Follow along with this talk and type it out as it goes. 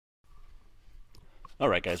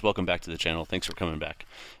Alright guys, welcome back to the channel. Thanks for coming back.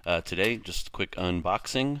 Today, just a quick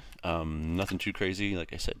unboxing. Nothing too crazy,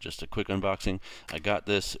 like I said, just a quick unboxing. I got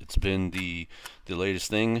this. It's been the latest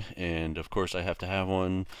thing, and of course I have to have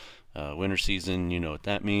one. Winter season, you know what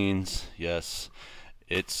that means. Yes,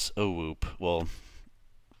 it's a Whoop. Well,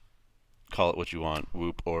 call it what you want,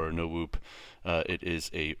 Whoop or no Whoop. It is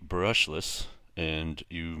a brushless, and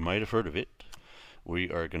you might have heard of it.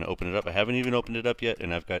 We are going to open it up. I haven't even opened it up yet,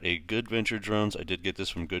 and I've got a Good Venture Drones. I did get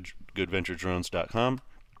this from goodventuredrones.com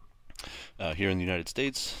here in the United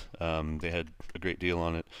States. They had a great deal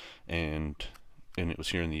on it, and it was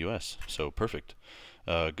here in the US, so perfect.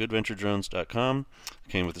 Goodventuredrones.com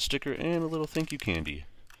came with a sticker and a little thank you candy.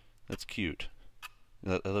 That's cute.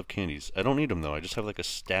 I love candies. I don't need them though. I just have like a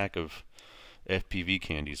stack of FPV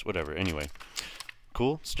candies. Whatever. Anyway,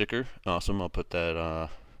 cool sticker. Awesome. I'll put that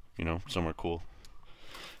somewhere cool.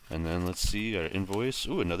 And then let's see our invoice.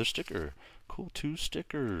 Ooh, another sticker. Cool, 2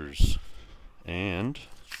 stickers. And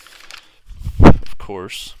of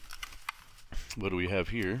course, what do we have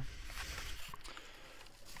here?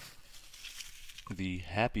 The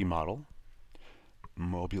happy model,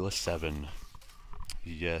 MOBULA7.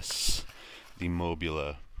 Yes, the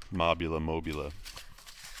Mobula. I'm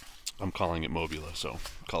calling it Mobula, so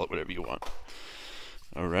call it whatever you want.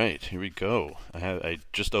 Alright, here we go. I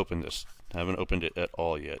just opened this. I haven't opened it at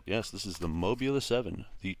all yet. Yes, this is the MOBULA7,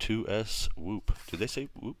 the 2S Whoop. Did they say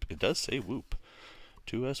Whoop? It does say Whoop.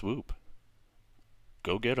 2S Whoop.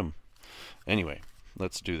 Go get 'em. Anyway,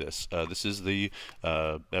 let's do this. This is the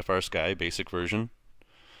Frsky basic version.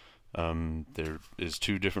 There is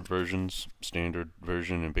 2 different versions, standard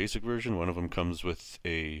version and basic version. One of them comes with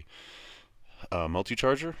a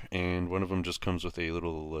multi-charger, and one of them just comes with a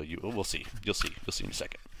little we'll see. You'll see in a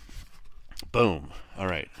second. Boom.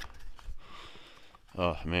 Alright.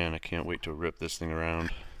 Oh man, I can't wait to rip this thing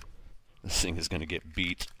around. This thing is going to get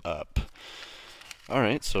beat up.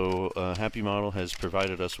 Alright, so Happy Model has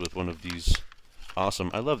provided us with one of these awesome,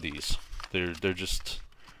 I love these. They're just,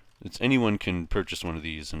 anyone can purchase one of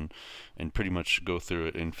these and pretty much go through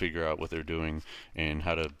it and figure out what they're doing and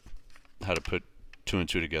how to put 2 and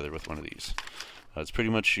 2 together with one of these. It's pretty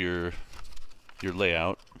much your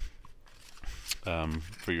layout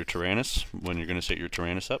for your Tyrannus when you're going to set your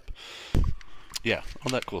Tyrannus up. Yeah,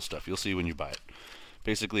 all that cool stuff you'll see when you buy it.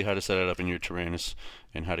 Basically how to set it up in your Tyrannus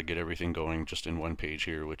and how to get everything going just in one page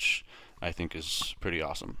here, which I think is pretty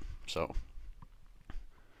awesome. So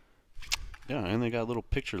yeah, and they got little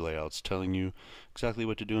picture layouts telling you exactly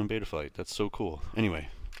what to do in Betaflight. That's so cool. Anyway,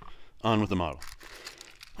 on with the model.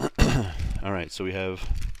 Alright, so we have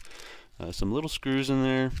some little screws in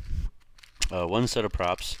there, 1 set of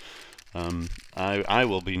props. I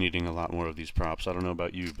will be needing a lot more of these props. I don't know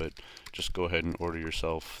about you, but just go ahead and order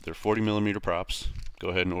yourself. They're 40mm props. Go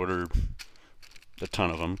ahead and order a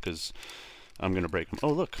ton of them because I'm going to break them. Oh,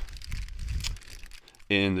 look.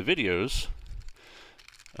 In the videos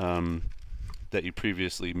that you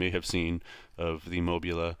previously may have seen of the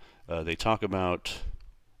Mobula, they talk about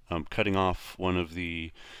cutting off one of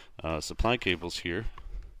the supply cables here,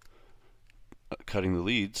 cutting the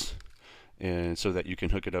leads, and so that you can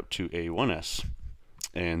hook it up to a 1S.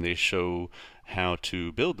 And they show how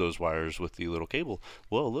to build those wires with the little cable.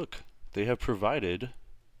 Well, look, they have provided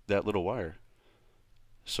that little wire.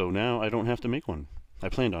 So now I don't have to make one. I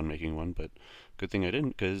planned on making one, but good thing I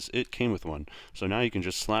didn't because it came with one. So now you can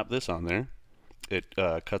just slap this on there. It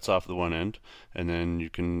cuts off the one end, and then you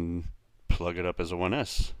can plug it up as a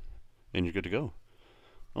 1S, and you're good to go.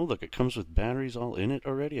 Oh, look, it comes with batteries all in it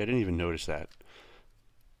already? I didn't even notice that.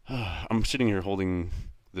 I'm sitting here holding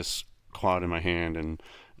this quad in my hand, and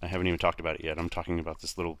I haven't even talked about it yet. I'm talking about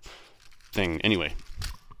this little thing. Anyway,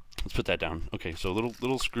 let's put that down. Okay, so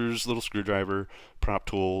little screws, little screwdriver, prop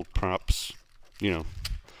tool, props,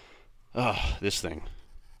 this thing.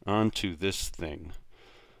 Onto this thing.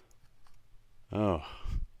 Oh,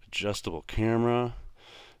 adjustable camera.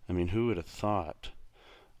 I mean, who would have thought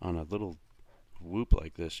on a little Whoop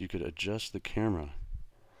like this you could adjust the camera?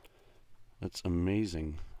 That's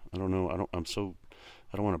amazing. I don't know. I don't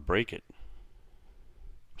want to break it.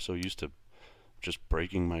 I'm so used to just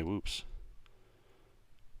breaking my Whoops.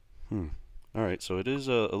 Alright, so it is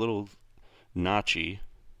a little notchy,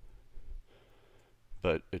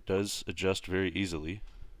 but it does adjust very easily.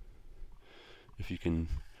 If you can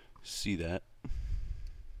see that.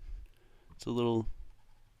 It's a little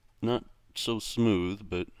not so smooth,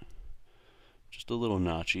 but just a little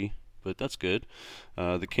notchy, but that's good.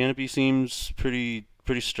 The canopy seems pretty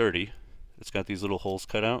sturdy. It's got these little holes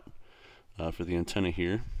cut out for the antenna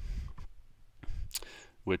here,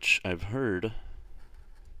 which I've heard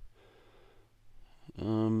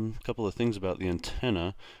A couple of things about the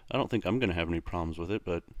antenna. I don't think I'm going to have any problems with it,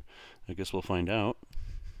 but I guess we'll find out.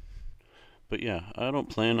 But yeah, I don't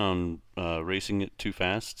plan on racing it too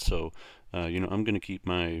fast, so you know, I'm going to keep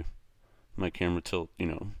my camera tilt, you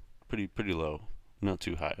know, pretty low, not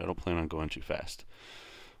too high. I don't plan on going too fast.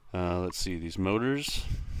 Let's see, these motors,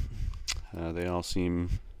 they all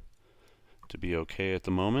seem to be okay at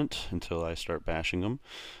the moment until I start bashing them.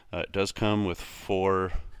 It does come with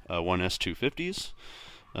 4 1S250s.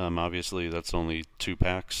 Obviously that's only 2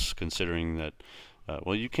 packs, considering that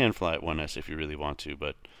well, you can fly at 1S if you really want to,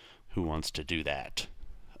 but who wants to do that?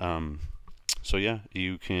 So yeah,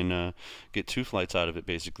 you can get 2 flights out of it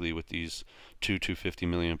basically with these 250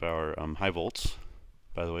 milliamp hour high volts.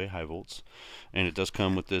 By the way, high volts. And it does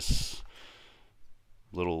come with this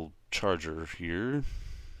little charger here,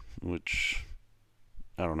 which,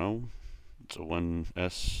 I don't know, it's a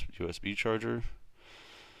 1S USB charger,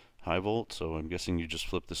 high volt, so I'm guessing you just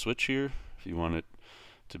flip the switch here if you want it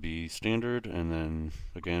to be standard, and then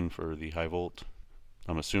again for the high volt,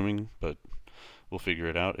 I'm assuming, but we'll figure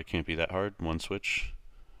it out. It can't be that hard. 1 switch,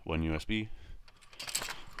 1 USB.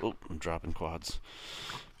 Oh, I'm dropping quads.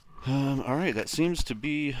 Alright, that seems to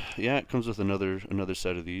be, yeah, it comes with another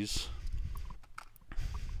set of these,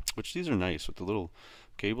 which these are nice with the little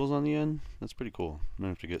cables on the end. That's pretty cool. I'm gonna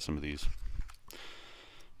have to get some of these.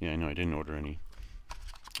 Yeah, I know I didn't order any.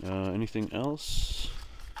 Anything else?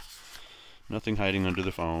 Nothing hiding under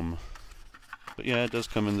the foam. But yeah, it does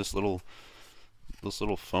come in this little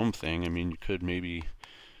foam thing. I mean, you could maybe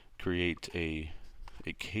create a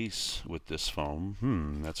case with this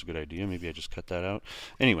foam. That's a good idea. Maybe I just cut that out.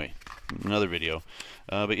 Anyway, another video.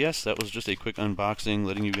 But yes, that was just a quick unboxing,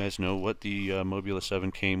 letting you guys know what the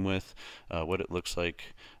MOBULA7 came with, what it looks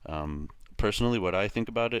like. Personally, what I think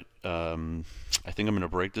about it, I think I'm going to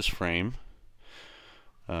break this frame.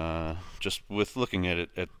 Just with looking at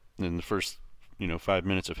it in the first 5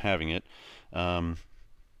 minutes of having it.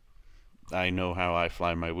 I know how I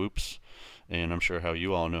fly my whoops, and I'm sure how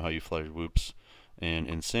you all know how you fly your whoops. And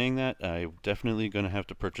in saying that, I'm definitely going to have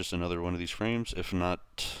to purchase another one of these frames, if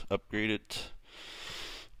not upgrade it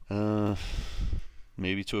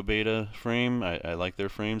maybe to a beta frame. I like their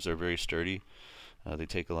frames. They're very sturdy. They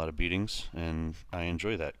take a lot of beatings, and I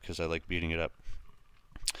enjoy that because I like beating it up.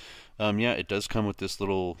 Yeah, it does come with this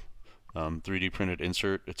little 3D printed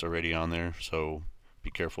insert. It's already on there, so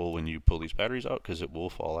be careful when you pull these batteries out because it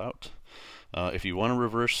will fall out. If you want to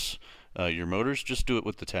reverse your motors, just do it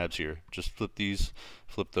with the tabs here. Just flip these,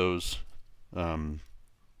 flip those.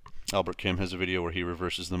 Albert Kim has a video where he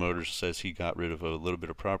reverses the motors, says he got rid of a little bit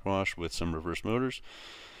of prop wash with some reverse motors.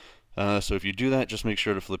 So if you do that, just make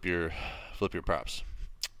sure to flip your props.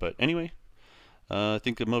 But anyway, I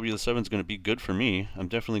think the MOBULA7 is going to be good for me. I'm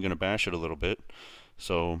definitely going to bash it a little bit.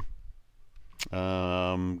 So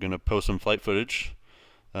I'm going to post some flight footage.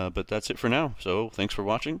 But that's it for now. So thanks for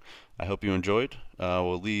watching. I hope you enjoyed.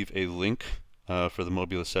 We'll leave a link for the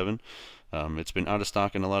MOBULA7. It's been out of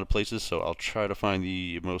stock in a lot of places, so I'll try to find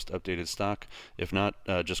the most updated stock. If not,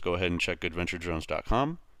 just go ahead and check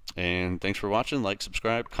goodventuredrones.com. And thanks for watching. Like,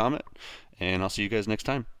 subscribe, comment, and I'll see you guys next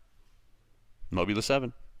time.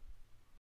 MOBULA7.